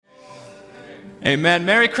Amen.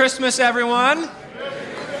 Merry Christmas, everyone.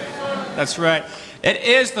 That's right. It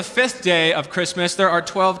is the 5th day of Christmas. There are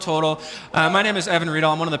 12 total. My name is Evan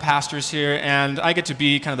Riedel. I'm one of the pastors here, and I get to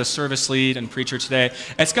be kind of the service lead and preacher today.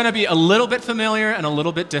 It's going to be a little bit familiar and a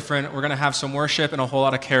little bit different. We're going to have some worship and a whole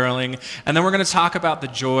lot of caroling, and then we're going to talk about the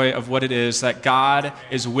joy of what it is that God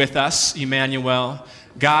is with us, Emmanuel.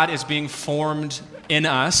 God is being formed in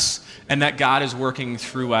us, and that God is working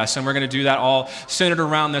through us. And we're going to do that all centered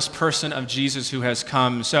around this person of Jesus who has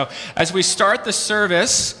come. So as we start the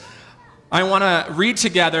service, I want to read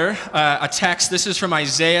together a text. This is from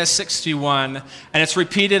Isaiah 61, and it's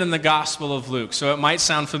repeated in the Gospel of Luke. So it might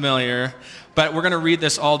sound familiar, but we're going to read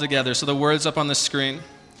this all together. So the word's up on the screen.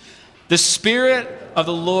 The Spirit of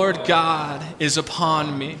the Lord God is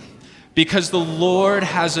upon me, because the Lord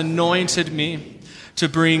has anointed me to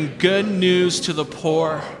bring good news to the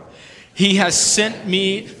poor. He has sent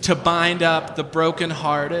me to bind up the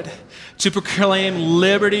brokenhearted, to proclaim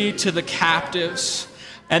liberty to the captives,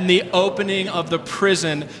 and the opening of the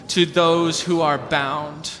prison to those who are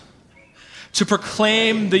bound, to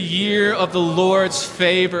proclaim the year of the Lord's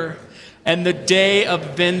favor and the day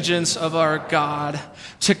of vengeance of our God,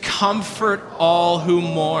 to comfort all who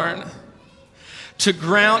mourn, to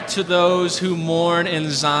grant to those who mourn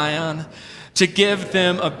in Zion, to give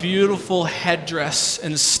them a beautiful headdress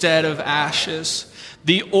instead of ashes,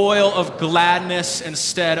 the oil of gladness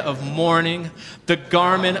instead of mourning, the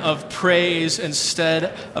garment of praise instead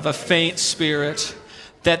of a faint spirit,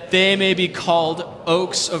 that they may be called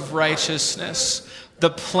oaks of righteousness, the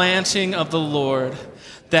planting of the Lord,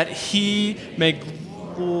 that he may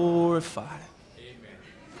glorify.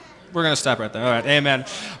 We're going to stop right there. All right, amen.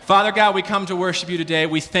 Father God, we come to worship you today.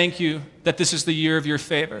 We thank you that this is the year of your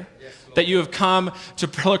favor, that you have come to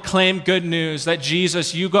proclaim good news, that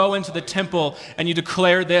Jesus, you go into the temple and you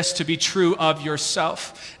declare this to be true of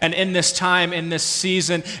yourself. And in this time, in this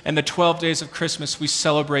season, and the 12 days of Christmas, we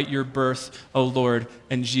celebrate your birth, O Lord.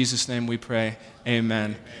 In Jesus' name we pray.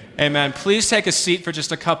 Amen. Amen. Please take a seat for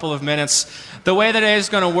just a couple of minutes. The way that it is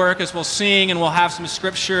going to work is we'll sing and we'll have some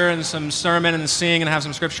scripture and some sermon and sing and have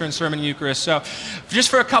some scripture and sermon and Eucharist. So just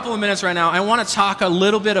for a couple of minutes right now, I want to talk a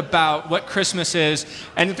little bit about what Christmas is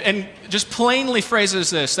and just plainly phrases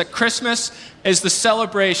this, that Christmas is the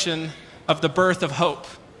celebration of the birth of hope.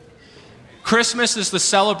 Christmas is the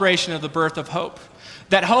celebration of the birth of hope.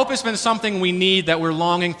 That hope has been something we need, that we're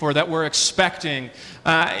longing for, that we're expecting.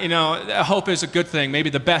 Hope is a good thing, maybe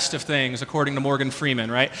the best of things, according to Morgan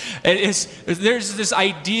Freeman, right? There's this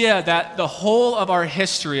idea that the whole of our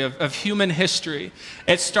history, of human history,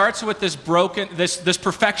 it starts with this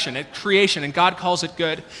perfection, creation, and God calls it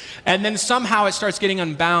good. And then somehow it starts getting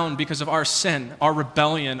unbound because of our sin, our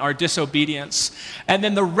rebellion, our disobedience. And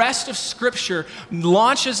then the rest of Scripture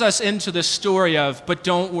launches us into the story of, but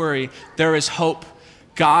don't worry, there is hope.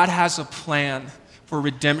 God has a plan for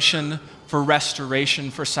redemption, for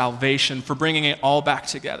restoration, for salvation, for bringing it all back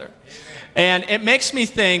together. And it makes me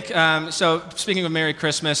think, so speaking of Merry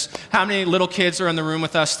Christmas, how many little kids are in the room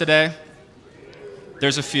with us today?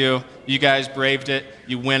 There's a few. You guys braved it.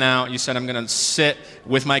 You went out. You said, I'm going to sit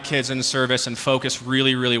with my kids in service and focus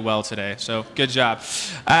really, really well today. So good job.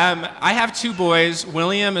 I have 2 boys.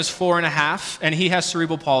 William is 4.5, and he has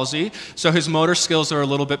cerebral palsy. So his motor skills are a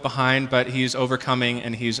little bit behind, but he's overcoming,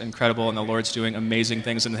 and he's incredible, and the Lord's doing amazing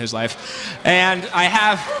things in his life. And I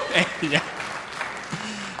have... yeah.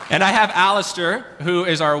 And I have Alistair, who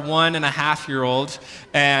is our 1.5-year-old,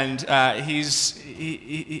 and he's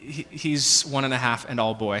 1.5 and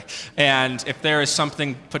all boy. And if there is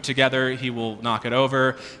something put together, he will knock it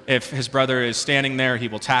over. If his brother is standing there, he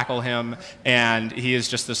will tackle him, and he is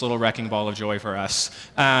just this little wrecking ball of joy for us.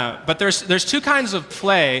 But there's 2 kinds of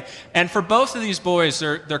play, and for both of these boys,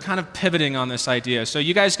 they're kind of pivoting on this idea. So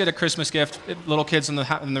you guys get a Christmas gift, little kids in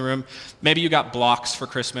the room. Maybe you got blocks for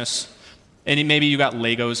Christmas. Maybe you got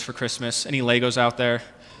Legos for Christmas. Any Legos out there?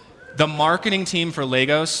 The marketing team for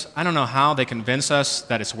Legos, I don't know how they convince us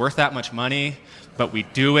that it's worth that much money, but we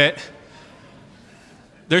do it.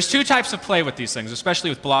 There's 2 types of play with these things, especially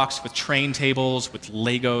with blocks, with train tables, with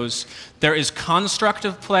Legos. There is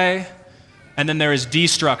constructive play, and then there is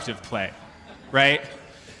destructive play, right?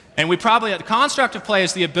 And constructive play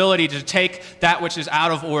is the ability to take that which is out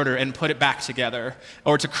of order and put it back together,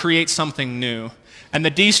 or to create something new. And the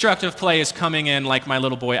destructive play is coming in like my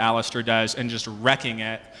little boy Alistair does and just wrecking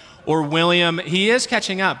it. Or William, he is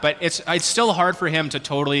catching up, but it's still hard for him to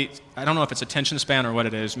totally, I don't know if it's attention span or what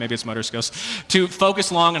it is, maybe it's motor skills, to focus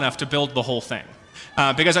long enough to build the whole thing.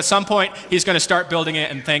 Because at some point, he's going to start building it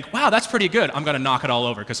and think, wow, that's pretty good. I'm going to knock it all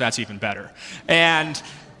over because that's even better. And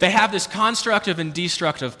they have this constructive and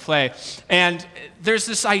destructive play. And there's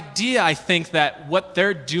this idea, I think, that what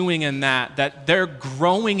they're doing in that they're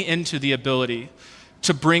growing into the ability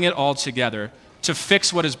to bring it all together, to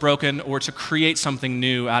fix what is broken or to create something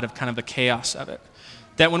new out of kind of the chaos of it.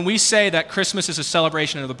 That when we say that Christmas is a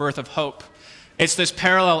celebration of the birth of hope, it's this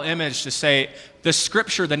parallel image to say the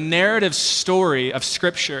Scripture, the narrative story of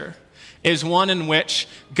Scripture is one in which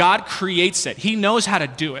God creates it. He knows how to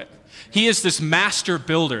do it. He is this master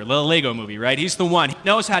builder, the Lego movie, right? He's the one. He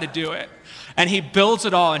knows how to do it. And he builds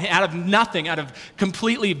it all, and out of nothing, out of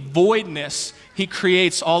completely voidness, he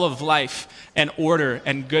creates all of life and order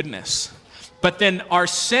and goodness. But then our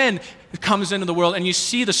sin comes into the world, and you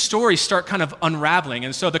see the story start kind of unraveling.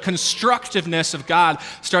 And so the constructiveness of God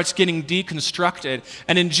starts getting deconstructed.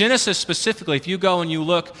 And in Genesis specifically, if you go and you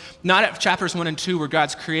look, not at chapters 1 and 2 where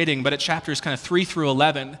God's creating, but at chapters kind of 3 through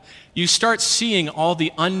 11, you start seeing all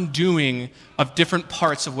the undoing of different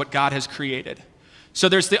parts of what God has created. So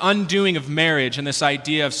there's the undoing of marriage and this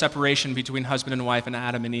idea of separation between husband and wife and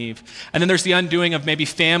Adam and Eve. And then there's the undoing of maybe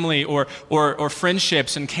family or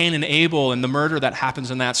friendships and Cain and Abel and the murder that happens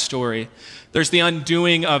in that story. There's the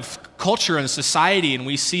undoing of culture and society, and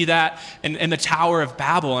we see that in the Tower of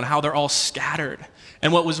Babel and how they're all scattered.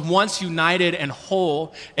 And what was once united and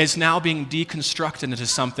whole is now being deconstructed into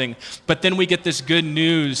something. But then we get this good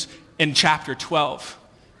news in chapter 12,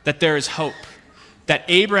 that there is hope, that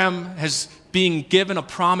Abraham has being given a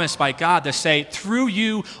promise by God to say, through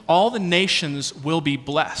you, all the nations will be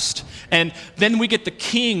blessed. And then we get the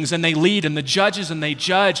kings, and they lead, and the judges, and they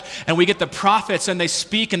judge, and we get the prophets, and they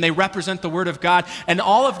speak, and they represent the word of God, and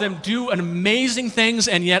all of them do amazing things,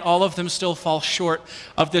 and yet all of them still fall short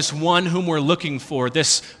of this one whom we're looking for,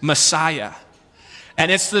 this Messiah.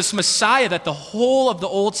 And it's this Messiah that the whole of the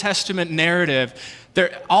Old Testament narrative,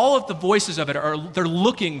 all of the voices of it they're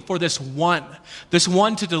looking for this one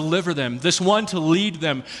to deliver them, this one to lead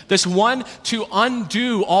them, this one to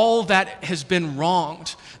undo all that has been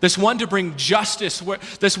wronged, this one to bring justice,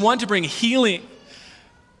 this one to bring healing.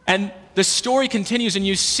 And the story continues, and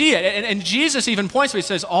you see it. And Jesus even points to it. He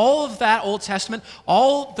says, all of that Old Testament,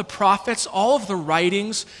 all the prophets, all of the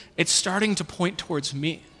writings, it's starting to point towards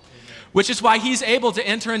me. Which is why he's able to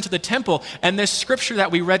enter into the temple. And this scripture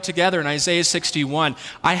that we read together in Isaiah 61,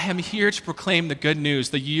 I am here to proclaim the good news,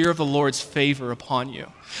 the year of the Lord's favor upon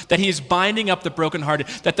you. That he is binding up the brokenhearted,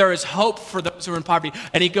 that there is hope for those who are in poverty.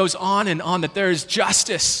 And he goes on and on, that there is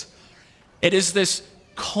justice. It is this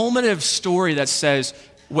culminative story that says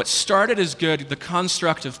what started as good, the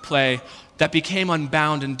constructive play, that became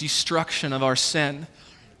unbound in destruction of our sin.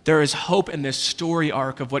 There is hope in this story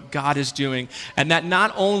arc of what God is doing. And that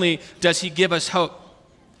not only does he give us hope,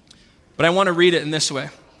 but I want to read it in this way.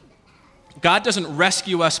 God doesn't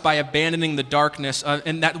rescue us by abandoning the darkness,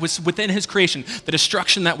 and that was within his creation, the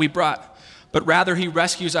destruction that we brought. But rather he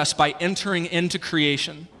rescues us by entering into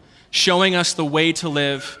creation, showing us the way to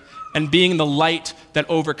live, and being the light that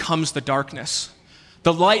overcomes the darkness.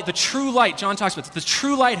 The light, the true light, John talks about, the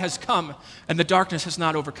true light has come, and the darkness has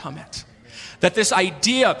not overcome it. That this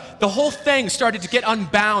idea, the whole thing started to get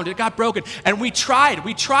unbound, it got broken, and we tried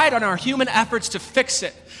on our human efforts to fix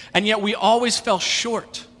it, and yet we always fell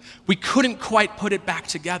short. We couldn't quite put it back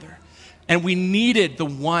together, and we needed the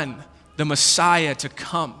one, the Messiah, to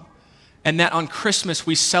come, and that on Christmas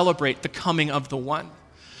we celebrate the coming of the one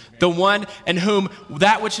in whom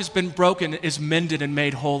that which has been broken is mended and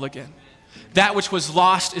made whole again. That which was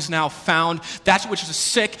lost is now found. That which was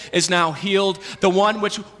sick is now healed. The one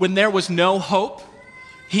which, when there was no hope,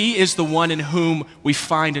 he is the one in whom we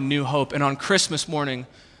find a new hope. And on Christmas morning,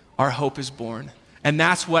 our hope is born. And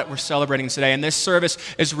that's what we're celebrating today. And this service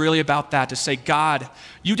is really about that, to say, God,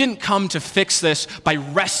 you didn't come to fix this by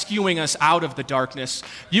rescuing us out of the darkness.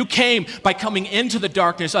 You came by coming into the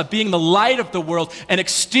darkness, of being the light of the world and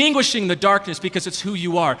extinguishing the darkness, because it's who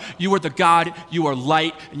you are. You are the God, you are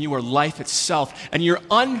light, and you are life itself. And you're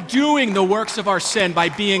undoing the works of our sin by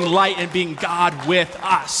being light and being God with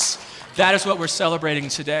us. That is what we're celebrating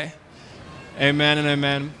today. Amen and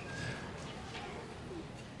amen.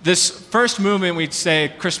 This first movement, we'd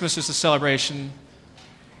say Christmas is a celebration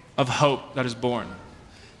of hope that is born.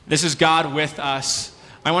 This is God with us.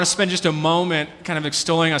 I want to spend just a moment kind of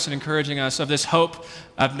extolling us and encouraging us of this hope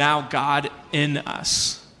of now God in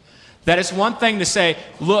us. That it's one thing to say,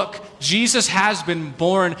 look, Jesus has been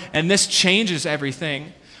born and this changes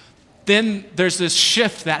everything. Then there's this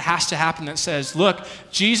shift that has to happen that says, look,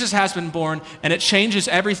 Jesus has been born and it changes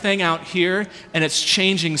everything out here, and it's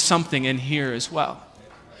changing something in here as well.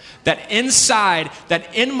 That inside,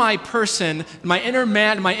 that in my person, my inner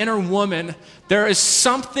man, my inner woman, there is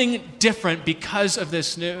something different because of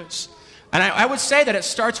this news. And I would say that it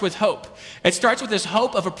starts with hope. It starts with this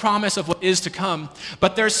hope of a promise of what is to come.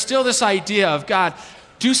 But there's still this idea of, God,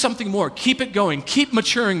 do something more. Keep it going. Keep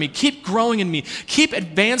maturing me. Keep growing in me. Keep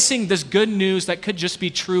advancing this good news that could just be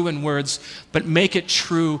true in words, but make it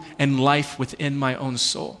true in life within my own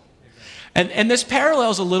soul. And this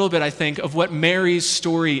parallels a little bit, I think, of what Mary's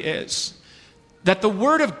story is. That the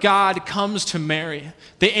word of God comes to Mary.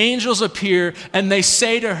 The angels appear and they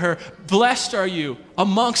say to her, blessed are you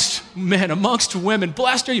amongst men, amongst women.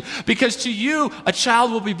 Blessed are you, because to you a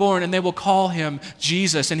child will be born and they will call him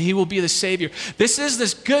Jesus and he will be the Savior. This is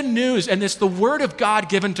this good news, and it's the word of God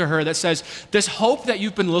given to her that says, this hope that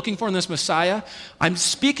you've been looking for in this Messiah, I'm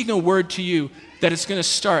speaking a word to you that it's going to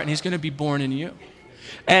start and he's going to be born in you.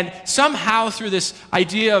 And somehow through this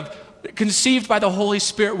idea of conceived by the Holy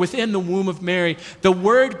Spirit within the womb of Mary, the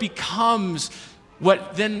word becomes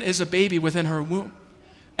what then is a baby within her womb,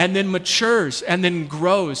 and then matures, and then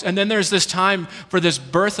grows. And then there's this time for this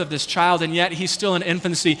birth of this child, and yet he's still in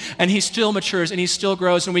infancy, and he still matures, and he still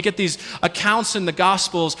grows. And we get these accounts in the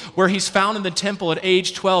Gospels where he's found in the temple at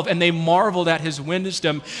age 12, and they marveled at his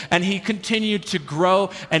wisdom, and he continued to grow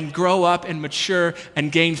up and mature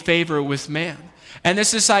and gain favor with man. And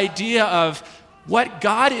it's this idea of what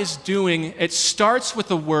God is doing. It starts with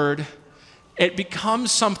the word. It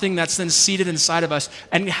becomes something that's then seated inside of us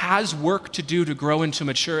and has work to do to grow into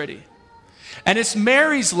maturity. And it's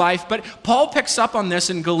Mary's life, but Paul picks up on this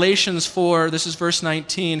in Galatians 4. This is verse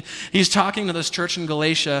 19. He's talking to this church in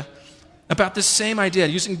Galatia about this same idea,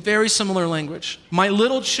 using very similar language. My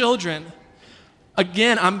little children,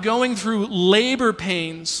 again, I'm going through labor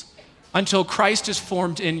pains until Christ is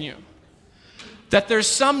formed in you. That there's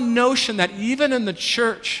some notion that even in the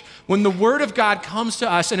church, when the word of God comes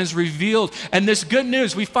to us and is revealed, and this good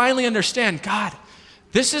news, we finally understand, God,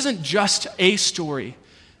 this isn't just a story.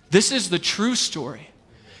 This is the true story.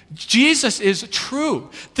 Jesus is true.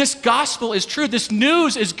 This gospel is true. This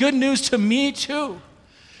news is good news to me too.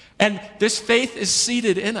 And this faith is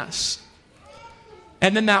seated in us.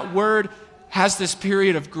 And then that word has this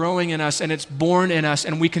period of growing in us, and it's born in us,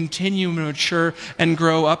 and we continue to mature and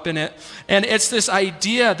grow up in it. And it's this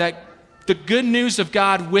idea that the good news of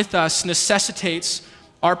God with us necessitates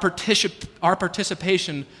our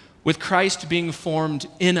participation with Christ being formed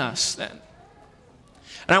in us then.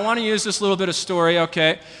 And I want to use this little bit of story,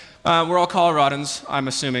 okay? We're all Coloradans, I'm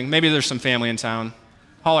assuming. Maybe there's some family in town.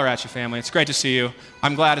 Holler at you, family. It's great to see you.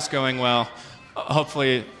 I'm glad it's going well.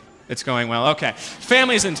 Hopefully it's going well. Okay,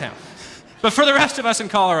 family's in town. But for the rest of us in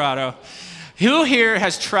Colorado, who here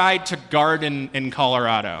has tried to garden in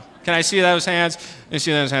Colorado? Can I see those hands? Let me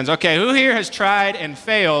see those hands. Okay, who here has tried and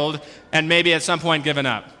failed and maybe at some point given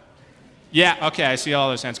up? Yeah, okay, I see all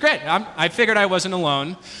those hands. Great, I figured I wasn't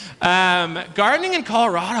alone. Gardening in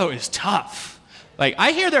Colorado is tough. Like,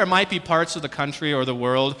 I hear there might be parts of the country or the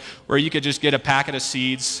world where you could just get a packet of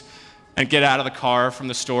seeds and get out of the car from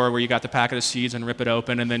the store where you got the packet of seeds and rip it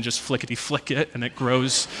open and then just flickety-flick it, and it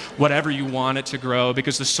grows whatever you want it to grow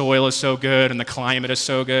because the soil is so good and the climate is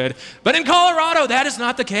so good. But in Colorado, that is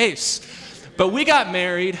not the case. But we got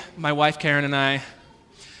married, my wife Karen and I,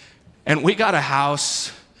 and we got a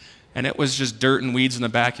house, and it was just dirt and weeds in the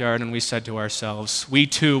backyard, and we said to ourselves, we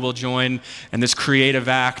too will join in this creative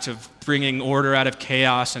act of bringing order out of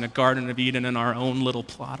chaos in a Garden of Eden in our own little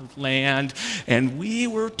plot of land, and we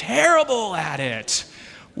were terrible at it.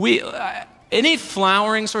 Any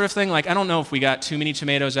flowering sort of thing, like I don't know if we got too many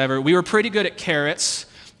tomatoes ever. We were pretty good at carrots,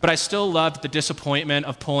 but I still loved the disappointment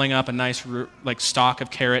of pulling up a nice like stalk of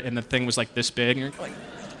carrot and the thing was like this big, and you're like,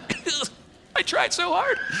 I tried so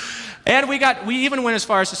hard. And we even went as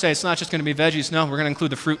far as to say, it's not just going to be veggies. No, we're going to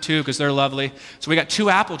include the fruit too, because they're lovely. So we got 2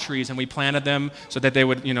 apple trees, and we planted them so that they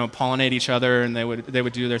would, pollinate each other, and they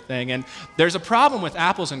would do their thing. And there's a problem with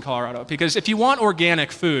apples in Colorado, because if you want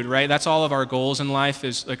organic food, right, that's all of our goals in life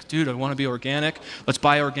is like, dude, I want to be organic. Let's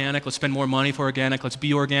buy organic. Let's spend more money for organic. Let's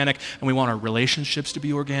be organic. And we want our relationships to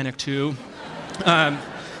be organic too.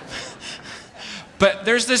 But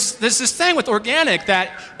there's this thing with organic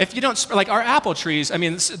that if you don't, like our apple trees, I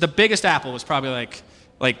mean, the biggest apple was probably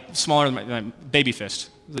like smaller than my baby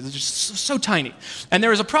fist. It's just so tiny. And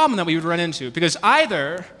there was a problem that we would run into, because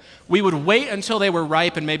either we would wait until they were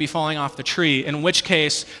ripe and maybe falling off the tree, in which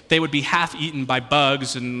case they would be half eaten by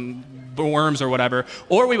bugs and worms or whatever,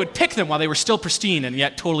 or we would pick them while they were still pristine and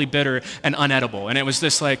yet totally bitter and unedible. And it was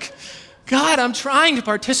this like, God, I'm trying to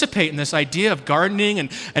participate in this idea of gardening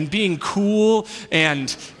and being cool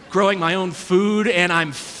and growing my own food, and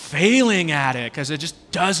I'm failing at it because it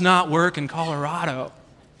just does not work in Colorado.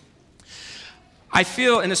 I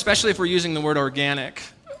feel, and especially if we're using the word organic,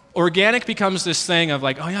 Organic becomes this thing of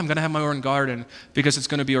like, oh yeah, I'm going to have my own garden because it's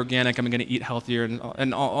going to be organic. I'm going to eat healthier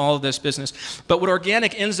and all of this business. But what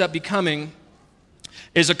organic ends up becoming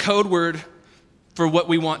is a code word for what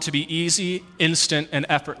we want to be easy, instant, and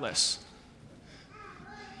effortless.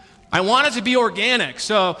 I want it to be organic,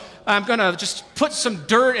 so I'm going to just put some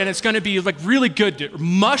dirt and it's going to be like really good dirt.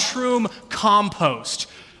 Mushroom compost.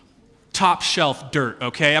 Top shelf dirt,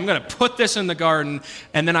 okay? I'm going to put this in the garden,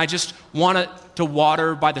 and then I just want it to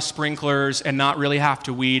water by the sprinklers and not really have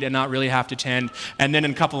to weed and not really have to tend. And then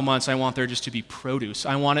in a couple of months, I want there just to be produce.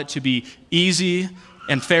 I want it to be easy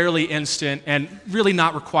and fairly instant and really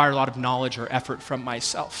not require a lot of knowledge or effort from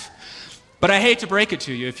myself. But I hate to break it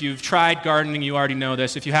to you. If you've tried gardening, you already know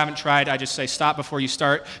this. If you haven't tried, I just say stop before you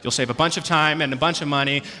start. You'll save a bunch of time and a bunch of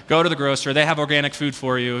money. Go to the grocer. They have organic food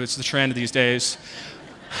for you. It's the trend these days.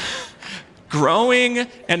 Growing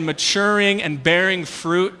and maturing and bearing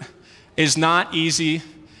fruit is not easy,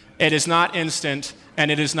 it is not instant,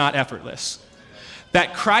 and it is not effortless.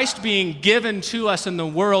 That Christ being given to us in the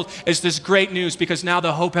world is this great news because now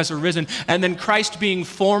the hope has arisen. And then Christ being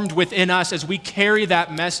formed within us as we carry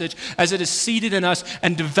that message, as it is seated in us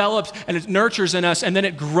and develops and it nurtures in us, and then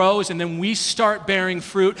it grows, and then we start bearing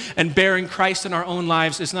fruit and bearing Christ in our own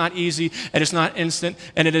lives is not easy, it is not instant,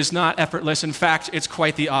 and it is not effortless. In fact, it's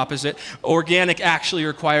quite the opposite. Organic actually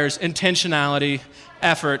requires intentionality,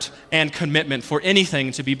 effort, and commitment for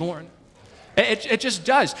anything to be born. It just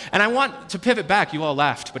does. And I want to pivot back. You all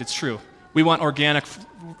laughed, but it's true. We want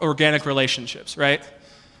organic relationships, right?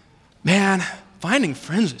 Man, finding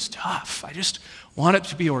friends is tough. I just want it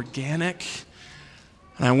to be organic.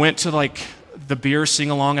 And I went to like the beer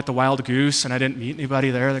sing-along at the Wild Goose, and I didn't meet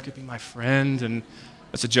anybody there that could be my friend. And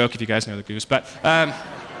that's a joke if you guys know the Goose. But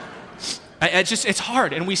it's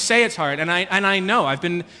hard, and we say it's hard. And I know. I've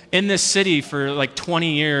been in this city for like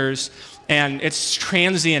 20 years, and it's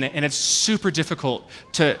transient, and it's super difficult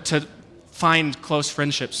to find close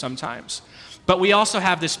friendships sometimes. But we also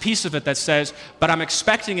have this piece of it that says, but I'm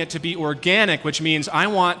expecting it to be organic, which means I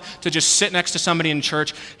want to just sit next to somebody in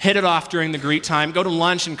church, hit it off during the greet time, go to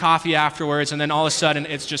lunch and coffee afterwards, and then all of a sudden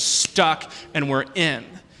it's just stuck and we're in.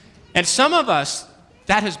 And some of us,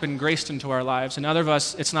 that has been graced into our lives, and other of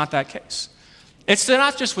us, it's not that case. It's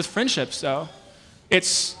not just with friendships, though.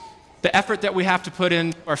 It's the effort that we have to put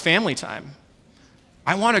in our family time.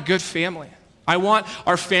 I want a good family. I want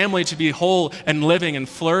our family to be whole and living and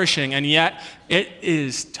flourishing, and yet it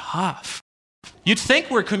is tough. You'd think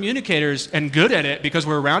we're communicators and good at it because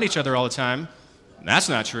we're around each other all the time. That's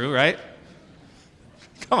not true, right?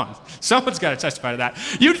 Come on, someone's got to testify to that.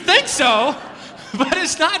 You'd think so, but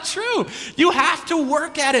it's not true. You have to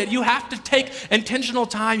work at it. You have to take intentional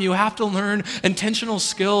time. You have to learn intentional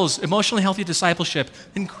skills. Emotionally healthy discipleship,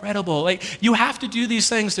 incredible. Like, you have to do these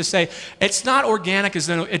things to say, it's not organic as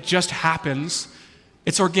though it just happens.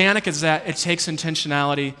 It's organic as that it takes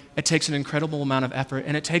intentionality, it takes an incredible amount of effort,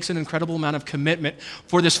 and it takes an incredible amount of commitment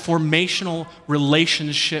for this formational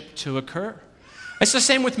relationship to occur. It's the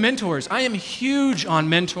same with mentors. I am huge on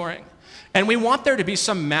mentoring. And we want there to be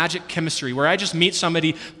some magic chemistry where I just meet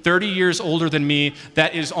somebody 30 years older than me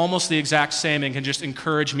that is almost the exact same and can just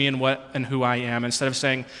encourage me in what and who I am, instead of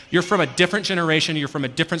saying, you're from a different generation, you're from a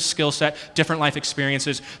different skill set, different life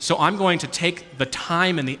experiences, so I'm going to take the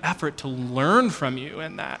time and the effort to learn from you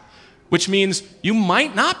in that, which means you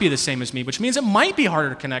might not be the same as me, which means it might be harder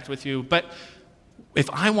to connect with you, but if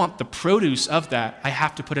I want the produce of that, I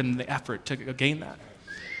have to put in the effort to gain that.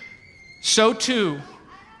 So too,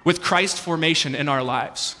 with Christ formation in our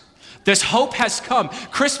lives. This hope has come.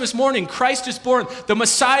 Christmas morning, Christ is born. The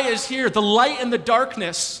Messiah is here, the light in the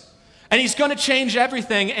darkness. And he's going to change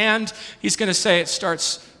everything. And he's going to say it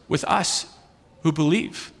starts with us who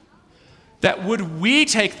believe. That would we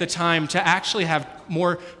take the time to actually have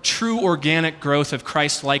more true organic growth of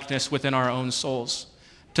Christ likeness within our own souls.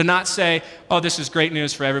 To not say, oh, this is great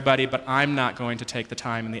news for everybody, but I'm not going to take the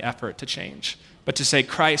time and the effort to change. But to say,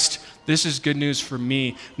 Christ, this is good news for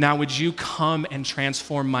me. Now would you come and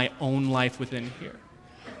transform my own life within here?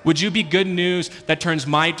 Would you be good news that turns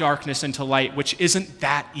my darkness into light, which isn't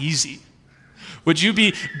that easy? Would you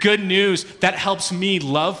be good news that helps me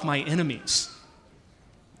love my enemies?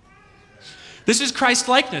 This is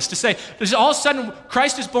Christ-likeness, to say, all of a sudden,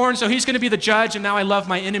 Christ is born, so he's going to be the judge, and now I love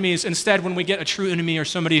my enemies. Instead, when we get a true enemy or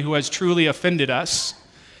somebody who has truly offended us,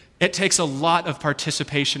 it takes a lot of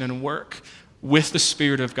participation and work with the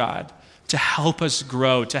Spirit of God to help us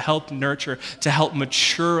grow, to help nurture, to help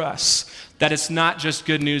mature us. That it's not just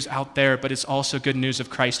good news out there, but it's also good news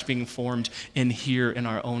of Christ being formed in here in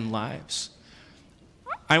our own lives.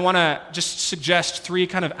 I want to just suggest 3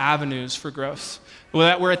 kind of avenues for growth.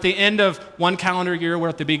 We're at the end of one calendar year, we're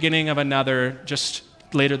at the beginning of another just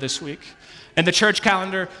later this week. And the church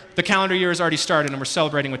calendar, the calendar year has already started, and we're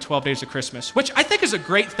celebrating with 12 days of Christmas, which I think is a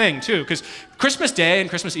great thing too, because Christmas Day and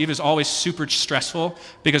Christmas Eve is always super stressful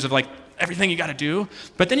because of like everything you got to do.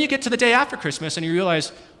 But then you get to the day after Christmas and you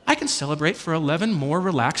realize, I can celebrate for 11 more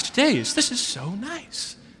relaxed days. This is so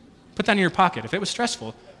nice. Put that in your pocket. If it was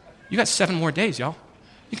stressful, you got 7 more days, y'all.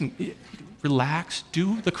 You can relax,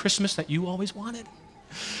 do the Christmas that you always wanted.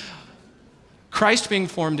 Christ being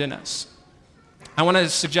formed in us. I want to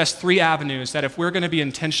suggest 3 avenues that if we're going to be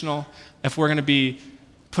intentional, if we're going to be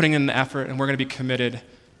putting in the effort and we're going to be committed,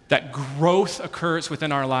 that growth occurs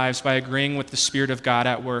within our lives by agreeing with the Spirit of God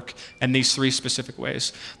at work in these 3 specific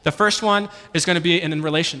ways. The first one is going to be in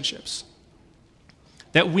relationships.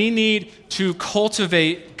 That we need to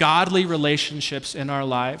cultivate godly relationships in our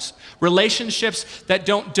lives. Relationships that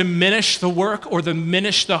don't diminish the work or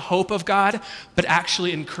diminish the hope of God, but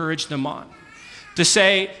actually encourage them on. To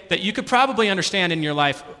say that you could probably understand in your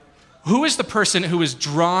life, who is the person who is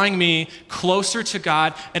drawing me closer to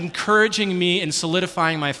God, encouraging me and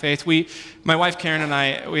solidifying my faith? My wife Karen and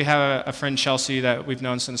I, we have a friend Chelsea that we've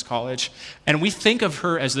known since college, and we think of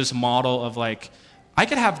her as this model of like, I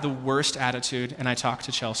could have the worst attitude and I talk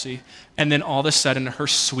to Chelsea, and then all of a sudden her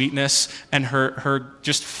sweetness and her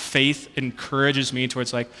just faith encourages me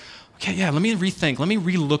towards like, okay, yeah, let me rethink, let me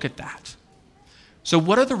relook at that. So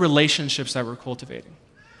what are the relationships that we're cultivating?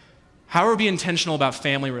 How are we being intentional about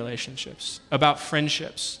family relationships, about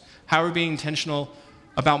friendships? How are we being intentional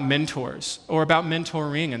about mentors or about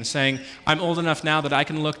mentoring and saying, I'm old enough now that I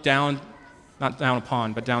can look down, not down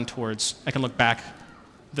upon, but down towards, I can look back,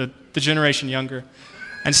 the generation younger,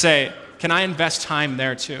 and say, can I invest time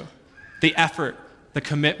there too? The effort, the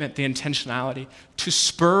commitment, the intentionality to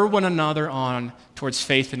spur one another on towards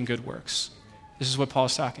faith and good works. This is what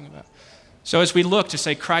Paul's talking about. So as we look to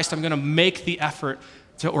say, Christ, I'm going to make the effort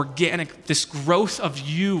to organic, this growth of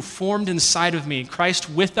you formed inside of me, Christ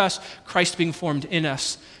with us, Christ being formed in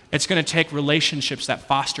us, it's going to take relationships that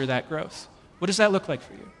foster that growth. What does that look like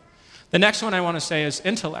for you? The next one I want to say is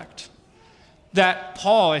intellect. That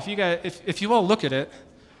Paul, if you all look at it,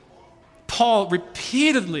 Paul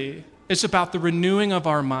repeatedly is about the renewing of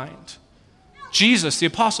our mind. Jesus, the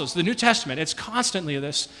apostles, the New Testament, it's constantly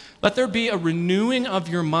this. Let there be a renewing of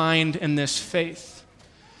your mind in this faith.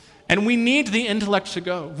 And we need the intellect to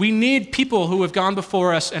go. We need people who have gone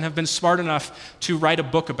before us and have been smart enough to write a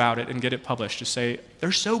book about it and get it published, to say,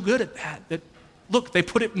 they're so good at that look, they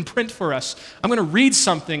put it in print for us. I'm going to read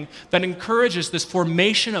something that encourages this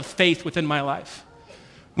formation of faith within my life.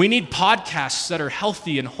 We need podcasts that are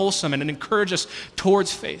healthy and wholesome and encourage us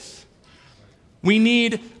towards faith. We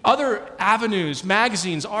need other avenues,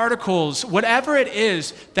 magazines, articles, whatever it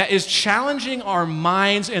is that is challenging our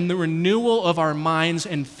minds and the renewal of our minds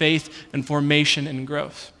in faith and formation and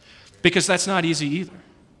growth. Because that's not easy either.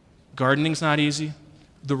 Gardening's not easy.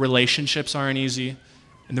 The relationships aren't easy.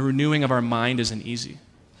 And the renewing of our mind isn't easy.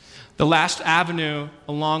 The last avenue,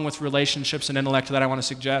 along with relationships and intellect, that I want to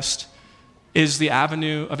suggest is the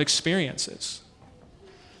avenue of experiences.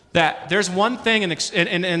 That there's one thing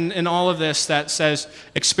in all of this that says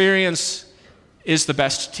experience is the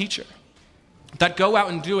best teacher. That go out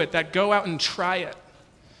and do it, that go out and try it.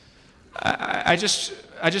 I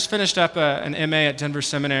just finished up an MA at Denver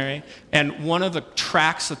Seminary, and one of the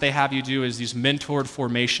tracks that they have you do is these mentored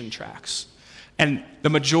formation tracks. And the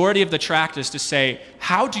majority of the tract is to say,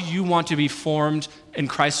 how do you want to be formed in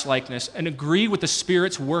Christ's likeness and agree with the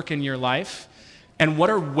Spirit's work in your life? And what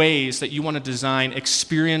are ways that you want to design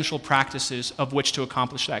experiential practices of which to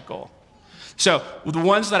accomplish that goal? So the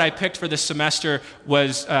ones that I picked for this semester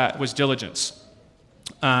was diligence.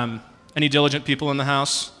 Any diligent people in the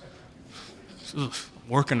house? I'm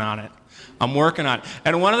working on it.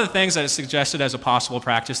 And one of the things that is suggested as a possible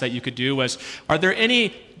practice that you could do was, are there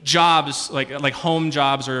any jobs, like home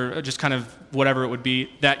jobs or just kind of whatever it would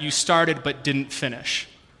be, that you started but didn't finish?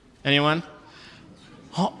 Anyone?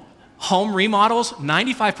 Home remodels,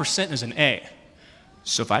 95% is an A.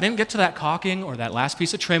 So if I didn't get to that caulking or that last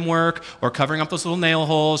piece of trim work or covering up those little nail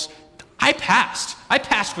holes, I passed. I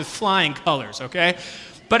passed with flying colors, okay?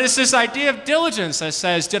 But it's this idea of diligence that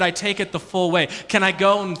says, did I take it the full way? Can I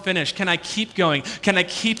go and finish? Can I keep going? Can I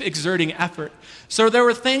keep exerting effort? So there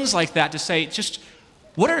were things like that to say, just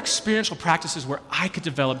what are experiential practices where I could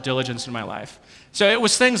develop diligence in my life? So it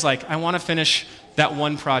was things like, I want to finish that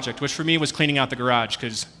one project, which for me was cleaning out the garage,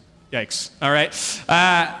 because yikes, all right?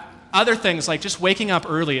 Other things like just waking up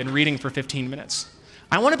early and reading for 15 minutes.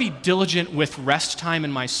 I want to be diligent with rest time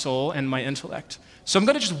in my soul and my intellect. So I'm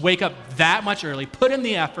going to just wake up that much early, put in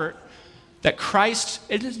the effort that Christ,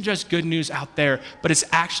 it isn't just good news out there, but it's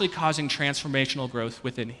actually causing transformational growth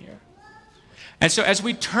within here. And so as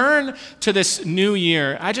we turn to this new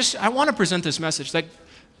year, I want to present this message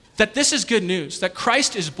that this is good news, that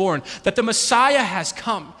Christ is born, that the Messiah has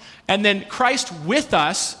come, and then Christ with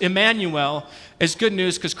us, Emmanuel, is good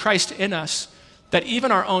news because Christ in us, that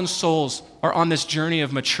even our own souls are on this journey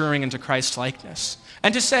of maturing into Christ's likeness.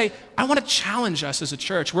 And to say, I want to challenge us as a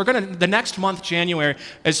church. The next month, January,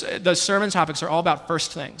 the sermon topics are all about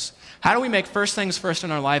first things. How do we make first things first in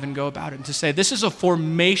our life and go about it? And to say, this is a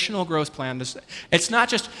formational growth plan. It's not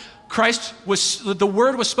just the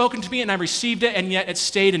word was spoken to me and I received it, and yet it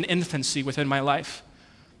stayed in infancy within my life.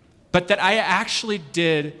 But that I actually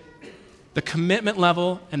did the commitment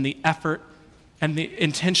level and the effort and the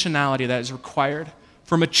intentionality that is required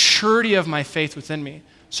for maturity of my faith within me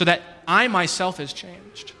so that I myself is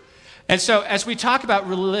changed. And so as we talk about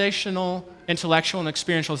relational, intellectual, and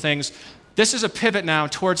experiential things, this is a pivot now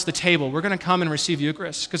towards the table. We're going to come and receive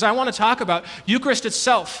Eucharist because I want to talk about Eucharist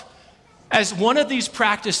itself as one of these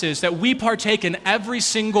practices that we partake in every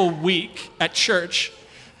single week at church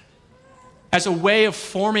as a way of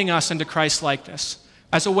forming us into Christ's likeness,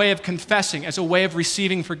 as a way of confessing, as a way of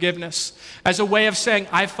receiving forgiveness, as a way of saying,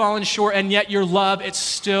 I've fallen short, and yet your love, it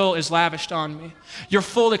still is lavished on me. Your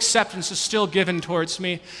full acceptance is still given towards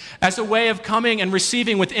me. As a way of coming and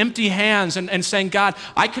receiving with empty hands and saying, God,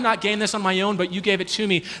 I could not gain this on my own, but you gave it to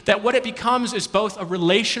me. That what it becomes is both a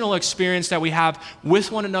relational experience that we have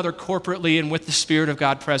with one another corporately and with the Spirit of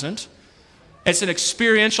God present. It's an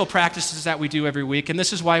experiential practices that we do every week, and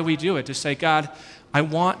this is why we do it, to say, God, I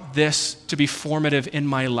want this to be formative in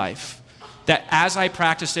my life. That as I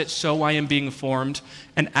practice it, so I am being formed.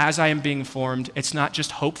 And as I am being formed, it's not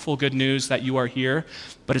just hopeful good news that you are here,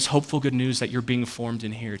 but it's hopeful good news that you're being formed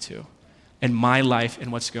in here too, in my life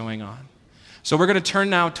and what's going on. So we're going to turn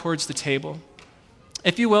now towards the table.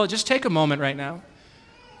 If you will, just take a moment right now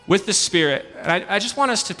with the Spirit. And I just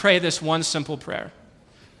want us to pray this one simple prayer.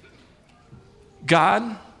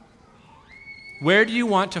 God, where do you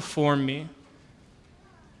want to form me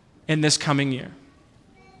in this coming year?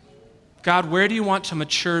 God, where do you want to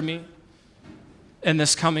mature me in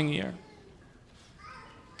this coming year?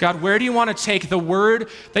 God, where do you want to take the word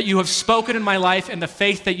that you have spoken in my life and the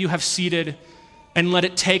faith that you have seeded and let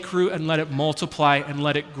it take root and let it multiply and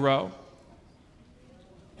let it grow?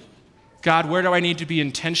 God, where do I need to be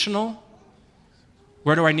intentional?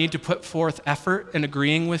 Where do I need to put forth effort in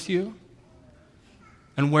agreeing with you?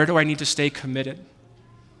 And where do I need to stay committed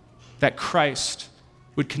that Christ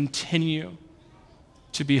would continue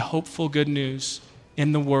to be hopeful good news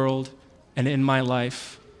in the world and in my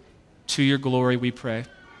life? To your glory we pray.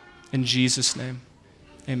 In Jesus' name,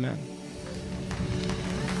 amen.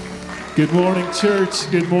 Good morning,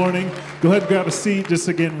 church. Good morning. Go ahead and grab a seat just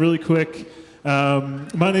again really quick.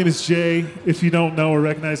 My name is Jay. If you don't know or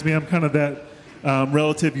recognize me, I'm kind of that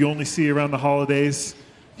relative you only see around the holidays.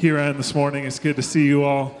 Here I am this morning. It's good to see you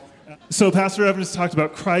all. So Pastor Evans talked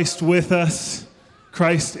about Christ with us,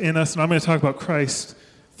 Christ in us, and I'm going to talk about Christ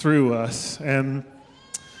through us. And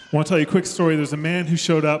I want to tell you a quick story. There's a man who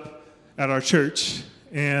showed up at our church,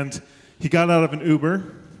 and he got out of an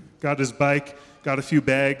Uber, got his bike, got a few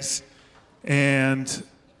bags, and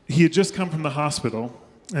he had just come from the hospital.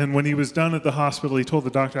 And when he was done at the hospital, he told the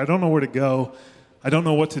doctor, I don't know where to go. I don't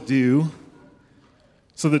know what to do.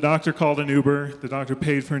 So the doctor called an Uber. The doctor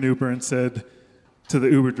paid for an Uber and said to the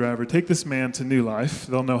Uber driver, take this man to New Life.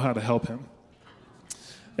 They'll know how to help him.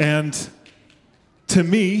 And to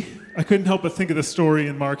me, I couldn't help but think of the story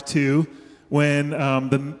in Mark 2 when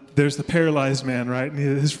there's the paralyzed man, right? And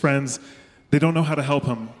his friends, they don't know how to help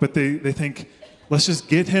him, but they think, let's just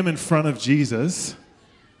get him in front of Jesus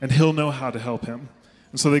and he'll know how to help him.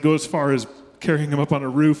 And so they go as far as carrying him up on a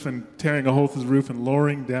roof and tearing a hole through the roof and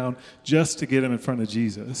lowering down just to get him in front of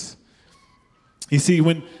Jesus. You see,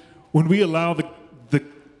 when we allow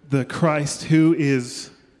the Christ who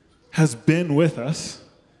has been with us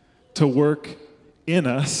to work in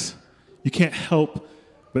us, you can't help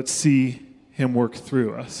but see him work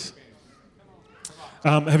through us.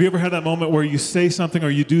 Have you ever had that moment where you say something or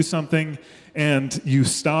you do something and you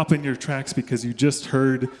stop in your tracks because you just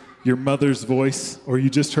heard your mother's voice or you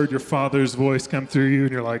just heard your father's voice come through you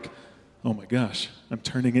and you're like, oh my gosh, I'm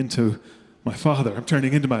turning into my father. I'm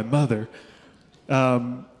turning into my mother.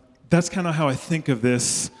 That's kind of how I think of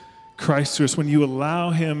this Christ through us. When you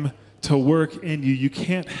allow him to work in you, you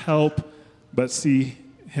can't help but see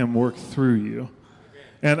him work through you.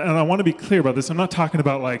 And I want to be clear about this. I'm not talking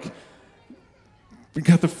about like, we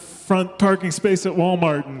got the front parking space at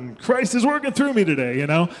Walmart and Christ is working through me today, you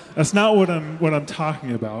know? That's not what I'm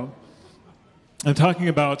talking about. I'm talking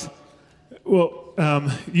about,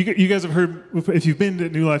 you guys have heard, if you've been to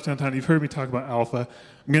New Life Downtown, you've heard me talk about Alpha.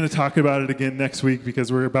 I'm going to talk about it again next week because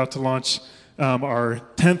we're about to launch our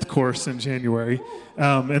 10th course in January.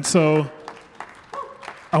 And so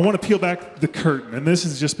I want to peel back the curtain, and this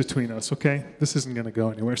is just between us, okay? This isn't going to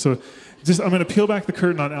go anywhere. So I'm going to peel back the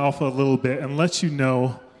curtain on Alpha a little bit and let you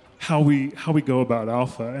know how we go about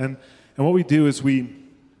Alpha. And what we do is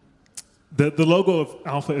the logo of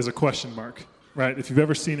Alpha is a question mark, right? If you've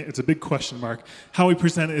ever seen it, it's a big question mark. How we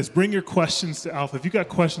present it is bring your questions to Alpha. If you've got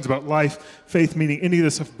questions about life, faith, meaning, any of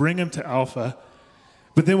this stuff, bring them to Alpha.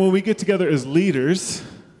 But then when we get together as leaders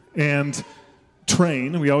and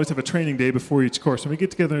train, we always have a training day before each course. When we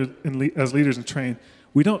get together as leaders and train,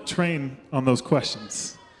 we don't train on those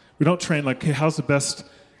questions. We don't train like, okay, how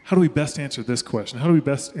do we best answer this question? How do we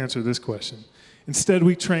best answer this question? Instead,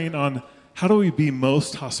 we train on how do we be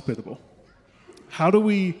most hospitable? How do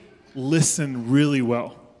we listen really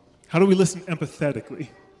well? How do we listen empathetically?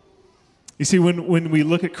 You see, when we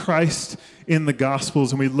look at Christ in the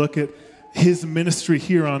Gospels and we look at his ministry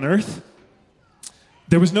here on earth,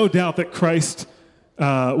 there was no doubt that Christ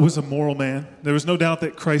was a moral man. There was no doubt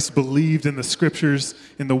that Christ believed in the Scriptures,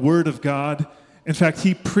 in the Word of God. In fact,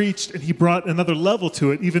 he preached and he brought another level to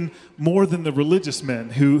it, even more than the religious men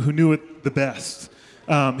who knew it the best.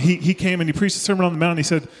 He came and he preached a Sermon on the Mount and he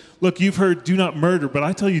said, look, you've heard, do not murder, but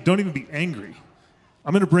I tell you, don't even be angry.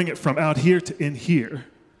 I'm going to bring it from out here to in here.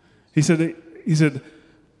 He said,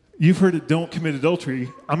 you've heard it, don't commit adultery.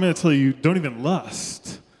 I'm going to tell you, don't even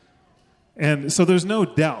lust. And so there's no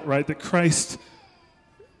doubt, right, that Christ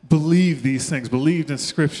believed these things, believed in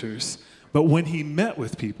Scriptures. But when he met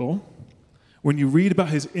with people, when you read about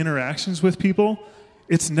his interactions with people,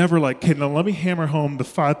 it's never like, okay, now let me hammer home the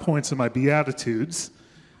 5 points of my Beatitudes,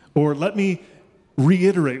 or let me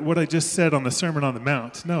reiterate what I just said on the Sermon on the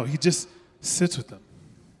Mount. No, he just sits with them,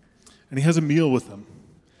 and he has a meal with them,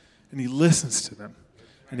 and he listens to them,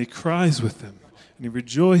 and he cries with them, and he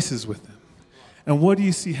rejoices with them. And what do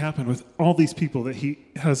you see happen with all these people that he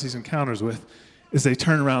has these encounters with? Is they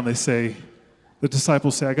turn around, they say, the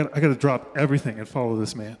disciples say, I got to drop everything and follow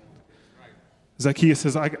this man. Zacchaeus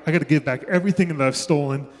says, I got to give back everything that I've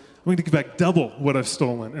stolen. I'm going to give back double what I've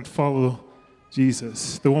stolen and follow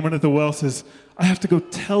Jesus. The woman at the well says, I have to go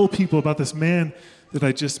tell people about this man that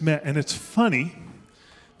I just met. And it's funny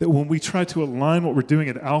that when we try to align what we're doing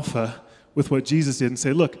at Alpha with what Jesus did and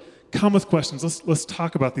say, look, come with questions. Let's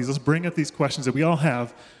talk about these. Let's bring up these questions that we all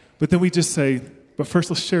have. But then we just say, but first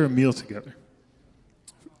let's share a meal together.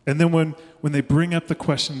 And then when they bring up the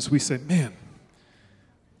questions, we say, man,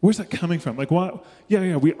 where's that coming from? Like, why?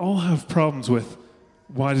 Yeah, we all have problems with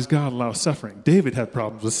why does God allow suffering? David had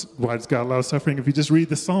problems with why does God allow suffering if you just read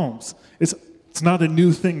the Psalms. It's not a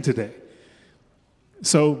new thing today.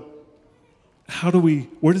 So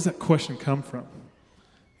where does that question come from?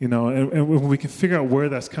 You know, and when we can figure out where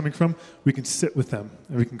that's coming from, we can sit with them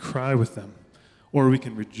and we can cry with them, or we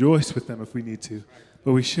can rejoice with them if we need to.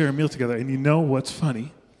 But we share a meal together. And you know what's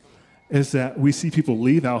funny is that we see people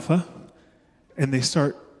leave Alpha and they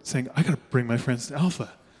start saying, I got to bring my friends to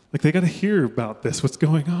Alpha. Like, they got to hear about this, what's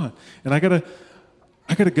going on. And I got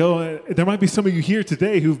to go. There might be some of you here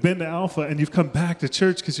today who've been to Alpha and you've come back to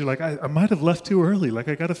church because you're like, I might have left too early. Like,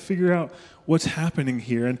 I got to figure out what's happening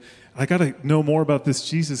here. And I got to know more about this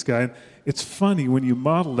Jesus guy. And it's funny, when you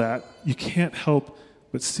model that, you can't help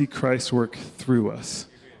but see Christ work through us.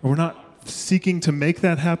 And we're not seeking to make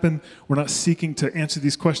that happen. We're not seeking to answer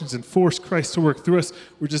these questions and force Christ to work through us.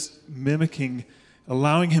 We're just mimicking,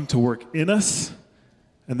 allowing him to work in us,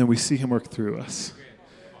 and then we see him work through us.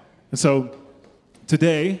 And so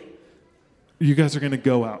today, you guys are going to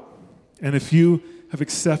go out. And if you have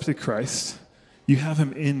accepted Christ, you have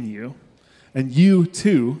him in you, and you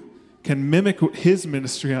too can mimic his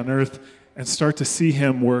ministry on earth and start to see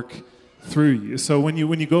him work through you. So when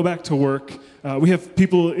you go back to work, we have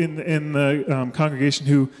people in the congregation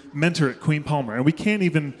who mentor at Queen Palmer, and we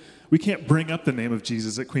can't bring up the name of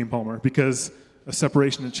Jesus at Queen Palmer because of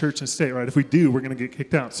separation in church and state, right? If we do, we're going to get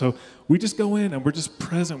kicked out. So we just go in and we're just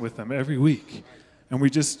present with them every week, and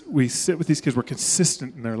we sit with these kids. We're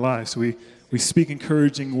consistent in their lives. We speak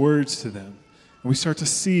encouraging words to them, and we start to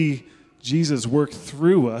see Jesus work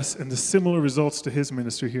through us and the similar results to his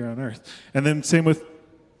ministry here on earth. And then same with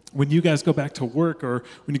when you guys go back to work, or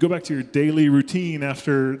when you go back to your daily routine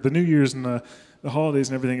after the New Year's and the holidays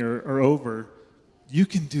and everything are over, you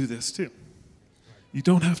can do this too. You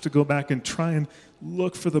don't have to go back and try and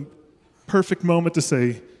look for the perfect moment to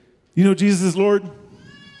say, you know, Jesus is Lord.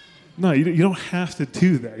 No, you don't have to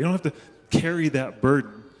do that. You don't have to carry that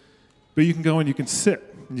burden. But you can go and you can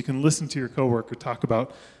sit and you can listen to your coworker talk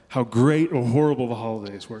about how great or horrible the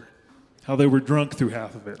holidays were, how they were drunk through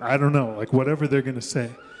half of it. I don't know, like whatever they're going to say.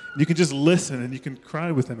 You can just listen and you can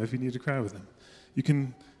cry with them if you need to cry with them. You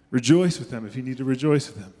can rejoice with them if you need to rejoice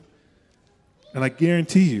with them. And I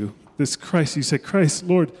guarantee you, this Christ, you say, Christ,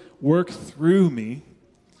 Lord, work through me,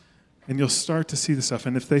 and you'll start to see the stuff.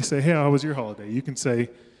 And if they say, hey, how was your holiday? You can say, you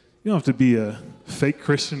don't have to be a fake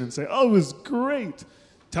Christian and say, oh, it was great.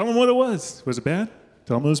 Tell them what it was. Was it bad?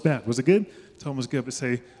 Tell them it was bad. Was it good? Tell them it was good. But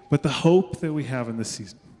say, but the hope that we have in this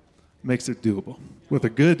season makes it doable. Whether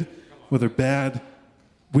good, whether bad,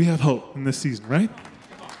 we have hope in this season, right?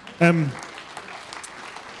 And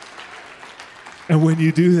when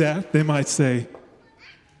you do that, they might say,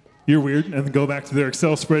 you're weird, and then go back to their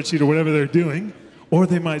Excel spreadsheet or whatever they're doing. Or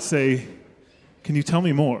they might say, can you tell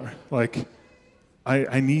me more? Like,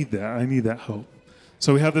 I need that. I need that hope.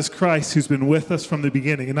 So we have this Christ who's been with us from the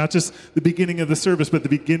beginning, and not just the beginning of the service, but the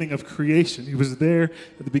beginning of creation. He was there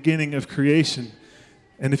at the beginning of creation.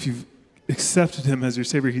 And if you've accepted him as your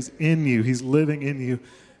Savior, he's in you. He's living in you,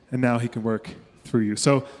 and now he can work through you.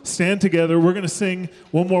 So stand together. We're going to sing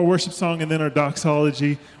one more worship song and then our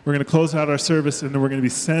doxology. We're going to close out our service, and then we're going to be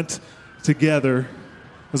sent together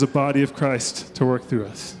as a body of Christ to work through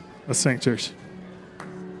us. Let's sing, church.